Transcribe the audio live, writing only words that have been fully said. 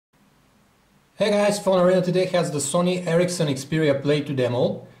Hey guys, PhoneArena today has the Sony Ericsson Xperia Play 2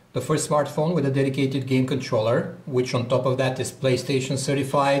 demo, the first smartphone with a dedicated game controller, which on top of that is PlayStation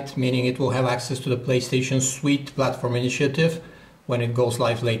certified, meaning it will have access to the PlayStation Suite platform initiative when it goes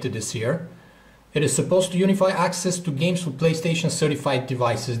live later this year. It is supposed to unify access to games for PlayStation certified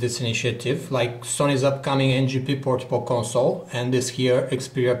devices, this initiative, like Sony's upcoming NGP portable console and this here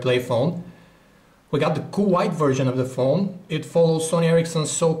Xperia Play phone. We got the cool white version of the phone. It follows Sony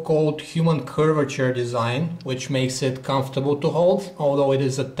Ericsson's so-called human curvature design, which makes it comfortable to hold, although it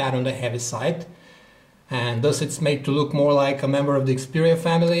is a tad on the heavy side. And thus it's made to look more like a member of the Xperia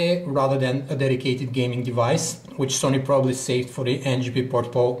family rather than a dedicated gaming device, which Sony probably saved for the NGP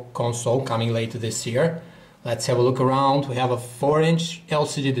portable console coming later this year. Let's have a look around. We have a 4-inch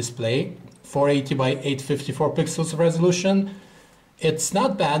LCD display, 480 by 854 pixels of resolution. It's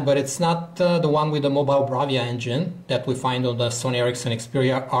not bad, but it's not the one with the mobile Bravia engine that we find on the Sony Ericsson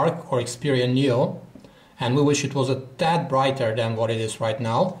Xperia Arc or Xperia Neo. And we wish it was a tad brighter than what it is right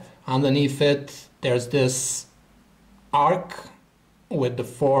now. Underneath it, there's this Arc with the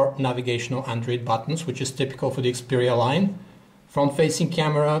 4 navigational Android buttons, which is typical for the Xperia line. Front-facing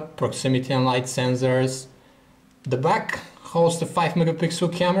camera, proximity and light sensors. The back hosts a 5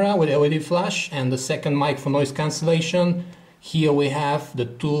 megapixel camera with LED flash and the second mic for noise cancellation. Here we have the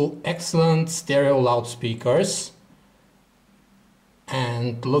 2 excellent stereo loudspeakers,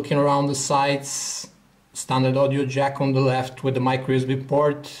 and looking around the sides, standard audio jack on the left with the micro USB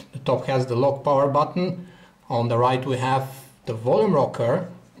port. The top has the lock power button. On the right we have the volume rocker,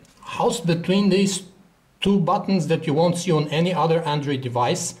 housed between these 2 buttons that you won't see on any other Android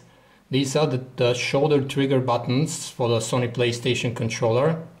device. These are the shoulder trigger buttons for the Sony PlayStation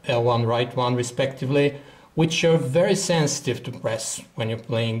controller, L1, right 1 respectively, which are very sensitive to press when you're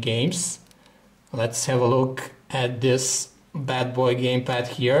playing games. Let's have a look at this bad boy gamepad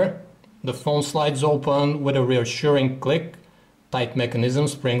here. The phone slides open with a reassuring click, tight mechanism,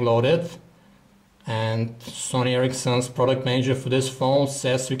 spring-loaded. And Sony Ericsson's product manager for this phone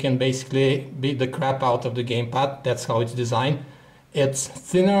says you can basically beat the crap out of the gamepad. That's how it's designed. It's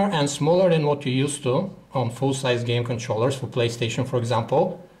thinner and smaller than what you're used to on full-size game controllers for PlayStation, for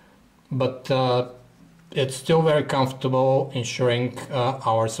example. But it's still very comfortable, ensuring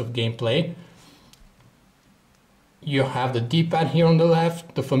hours of gameplay. You have the D-pad here on the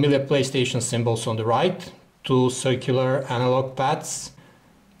left, the familiar PlayStation symbols on the right, 2 circular analog pads.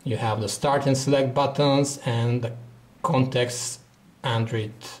 You have the start and select buttons and the context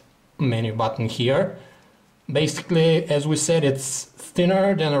Android menu button here. Basically, as we said, it's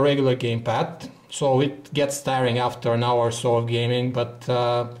thinner than a regular gamepad, so it gets tiring after an hour or so of gaming,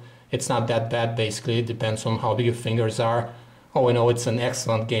 but it's not that bad. Basically, it depends on how big your fingers are. Oh, we know it's an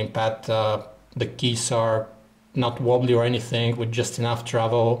excellent gamepad. The keys are not wobbly or anything, with just enough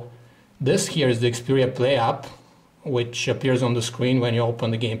travel. This here is the Xperia Play app, which appears on the screen when you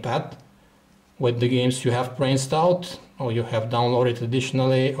open the gamepad, with the games you have pre-installed or you have downloaded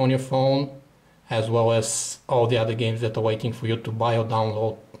additionally on your phone, as well as all the other games that are waiting for you to buy or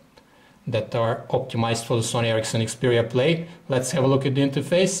download that are optimized for the Sony Ericsson Xperia Play. Let's have a look at the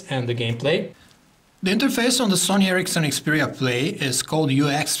interface and the gameplay. The interface on the Sony Ericsson Xperia Play is called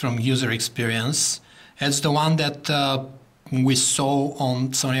UX from User Experience. It's the one that we saw on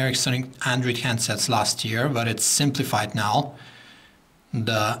Sony Ericsson Android handsets last year, but it's simplified now.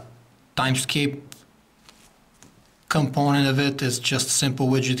 The timescape component of it is just a simple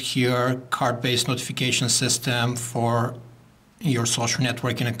widget here, card-based notification system for your social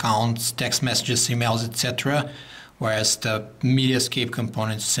networking accounts, text messages, emails, etc. Whereas the Mediascape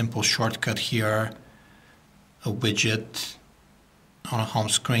component is a simple shortcut here, a widget on a home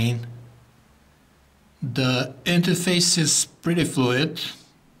screen. The interface is pretty fluid.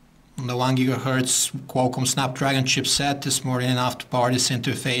 The 1 GHz Qualcomm Snapdragon chipset is more than enough to power this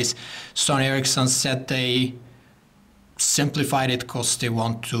interface. Sony Ericsson said they simplified it because they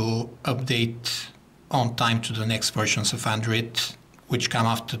want to update on time to the next versions of Android, which come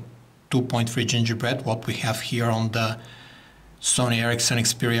after 2.3 Gingerbread, what we have here on the Sony Ericsson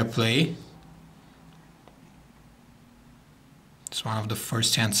Xperia Play. It's one of the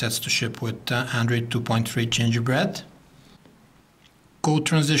first handsets to ship with Android 2.3 Gingerbread. Cool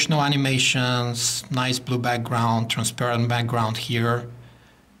transitional animations, nice blue background, transparent background here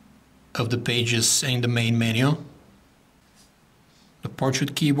of the pages in the main menu. The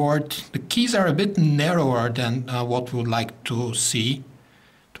portrait keyboard. The keys are a bit narrower than what we would like to see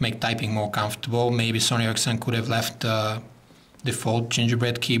to make typing more comfortable. Maybe Sony Ericsson could have left the default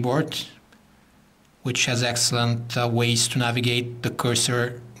Gingerbread keyboard, which has excellent ways to navigate the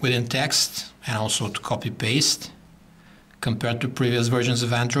cursor within text and also to copy paste compared to previous versions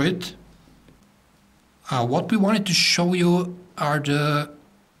of Android. What we wanted to show you are the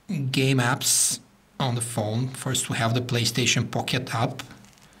game apps on the phone. First we have the PlayStation Pocket app,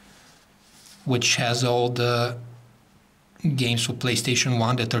 which has all the games for PlayStation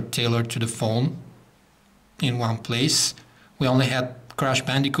 1 that are tailored to the phone in one place. We only had Crash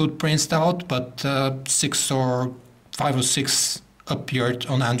Bandicoot pre-installed, but 5 or 6 appeared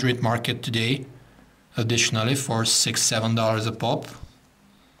on Android market today, additionally for $6-7 a pop.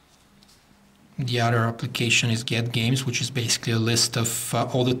 The other application is Get Games, which is basically a list of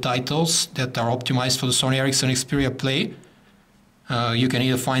all the titles that are optimized for the Sony Ericsson Xperia Play. You can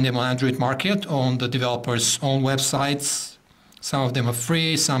either find them on Android market or on the developer's own websites. Some of them are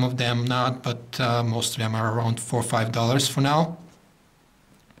free, some of them not, but most of them are around $4 or $5 for now.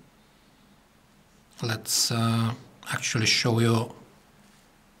 Let's actually show you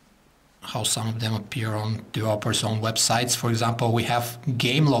how some of them appear on developers' own websites. For example, we have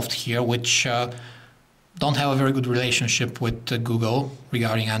Gameloft here, which don't have a very good relationship with Google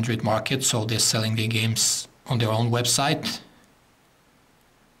regarding Android market, so they're selling their games on their own website.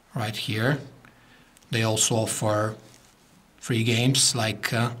 Right here. They also offer free games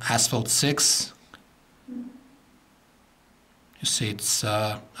like Asphalt 6. You see it's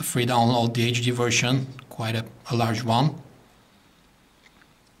a free download, the HD version, quite a large one.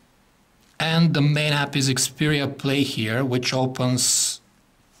 And the main app is Xperia Play here, which opens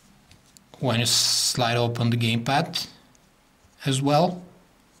when you slide open the gamepad as well.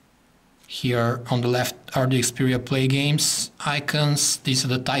 Here on the left are the Xperia Play games icons. These are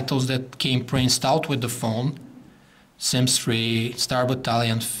the titles that came pre-installed with the phone. Sims 3, Star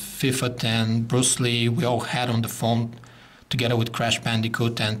Battalion, FIFA 10, Bruce Lee, we all had on the phone together with Crash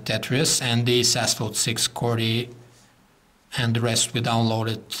Bandicoot and Tetris, and this Asphalt 6, Cordy, and the rest we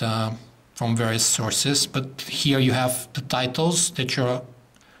downloaded from various sources. But here you have the titles that you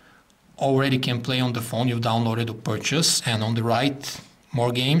already can play on the phone, you've downloaded or purchased, and on the right,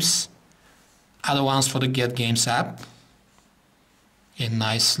 more games. Other ones for the Get Games app in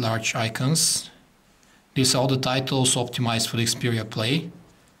nice large icons. These are all the titles optimized for the Xperia Play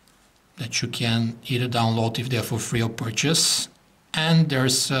that you can either download if they're for free or purchase. And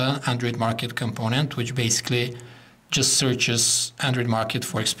there's an Android market component, which basically just searches Android market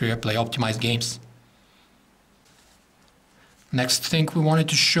for Xperia Play optimized games. Next thing we wanted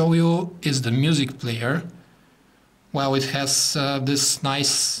to show you is the music player. Well, it has this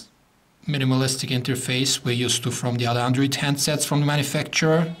nice minimalistic interface we're used to from the other Android handsets from the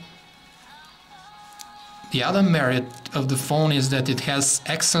manufacturer. The other merit of the phone is that it has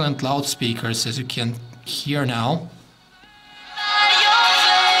excellent loudspeakers, as you can hear now.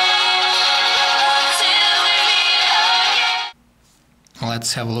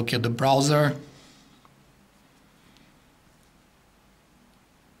 Let's have a look at the browser.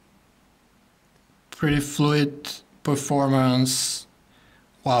 Pretty fluid performance.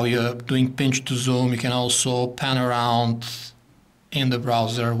 While you're doing pinch to zoom, you can also pan around in the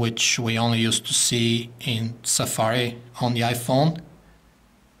browser, which we only used to see in Safari on the iPhone.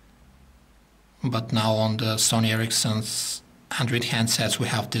 But now on the Sony Ericsson's Android handsets we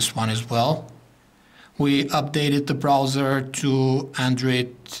have this one as well. We updated the browser to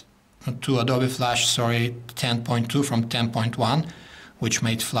Adobe Flash 10.2 from 10.1, which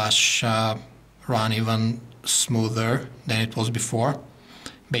made Flash run even smoother than it was before.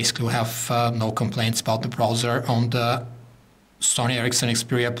 Basically we have no complaints about the browser on the Sony Ericsson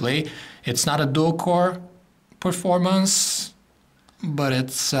Xperia Play. It's not a dual core performance, but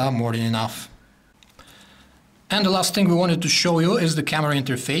it's more than enough. And the last thing we wanted to show you is the camera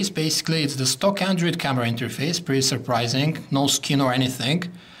interface. Basically it's the stock Android camera interface, pretty surprising, no skin or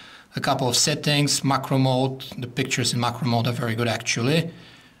anything. A couple of settings, macro mode, the pictures in macro mode are very good actually.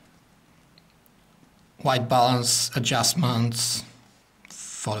 White balance adjustments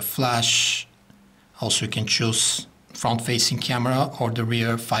for the flash. Also you can choose front-facing camera or the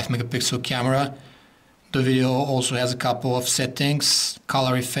rear 5-megapixel camera. The video also has a couple of settings,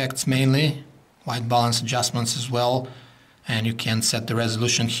 color effects mainly, white balance adjustments as well, and you can set the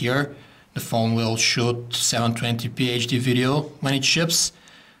resolution here. The phone will shoot 720p HD video when it ships.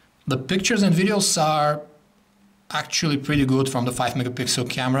 The pictures and videos are actually pretty good from the 5-megapixel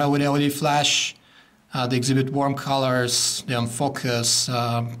camera with LED flash. They exhibit warm colors, they're on focus,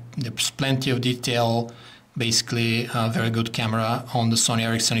 there's plenty of detail. Basically a very good camera on the Sony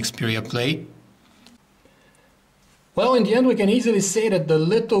Ericsson Xperia Play. Well, in the end we can easily say that the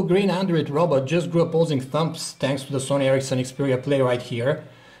little green Android robot just grew opposing thumbs thanks to the Sony Ericsson Xperia Play right here.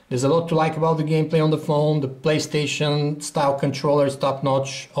 There's a lot to like about the gameplay on the phone. The PlayStation style controller is top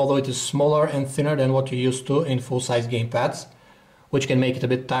notch, although it is smaller and thinner than what you're used to in full-size gamepads. which can make it a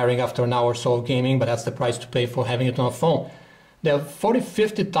bit tiring after an hour or so of gaming, but that's the price to pay for having it on a phone. There are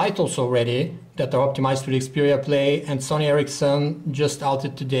 40-50 titles already that are optimized to the Xperia Play, and Sony Ericsson just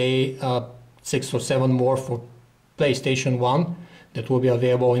outed today 6 or 7 more for PlayStation 1 that will be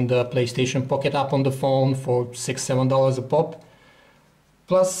available in the PlayStation Pocket app on the phone for $6-7 a pop.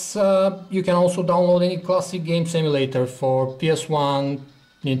 Plus, you can also download any classic game simulator for PS1,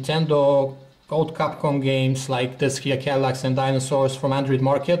 Nintendo, old Capcom games like this here, Cadillacs and Dinosaurs from Android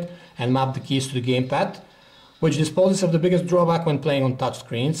Market, and map the keys to the gamepad, which disposes of the biggest drawback when playing on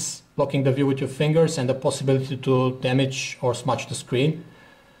touchscreens, blocking the view with your fingers and the possibility to damage or smudge the screen.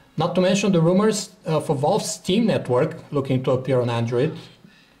 Not to mention the rumors for Valve's Steam network looking to appear on Android.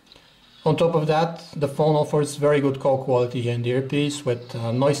 On top of that, the phone offers very good call quality here in the earpiece with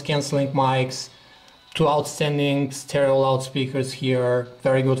noise-cancelling mics, 2 outstanding stereo loudspeakers here,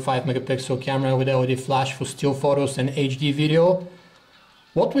 very good 5-megapixel camera with LED flash for still photos and HD video.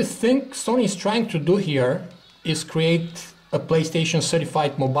 What we think Sony is trying to do here is create a PlayStation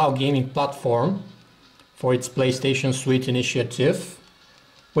certified mobile gaming platform for its PlayStation Suite initiative,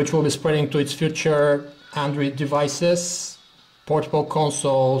 which will be spreading to its future Android devices, portable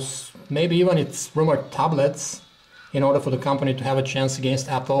consoles, maybe even its rumored tablets, in order for the company to have a chance against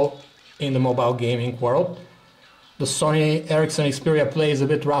Apple in the mobile gaming world. The Sony Ericsson Xperia Play is a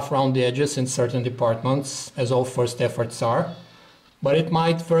bit rough around the edges in certain departments, as all first efforts are, but it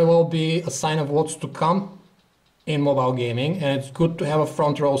might very well be a sign of what's to come in mobile gaming, and it's good to have a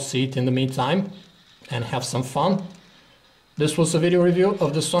front row seat in the meantime and have some fun. This was a video review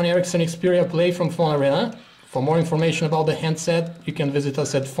of the Sony Ericsson Xperia Play from PhoneArena. For more information about the handset, you can visit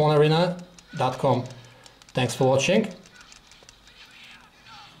us at PhoneArena.com. Thanks for watching.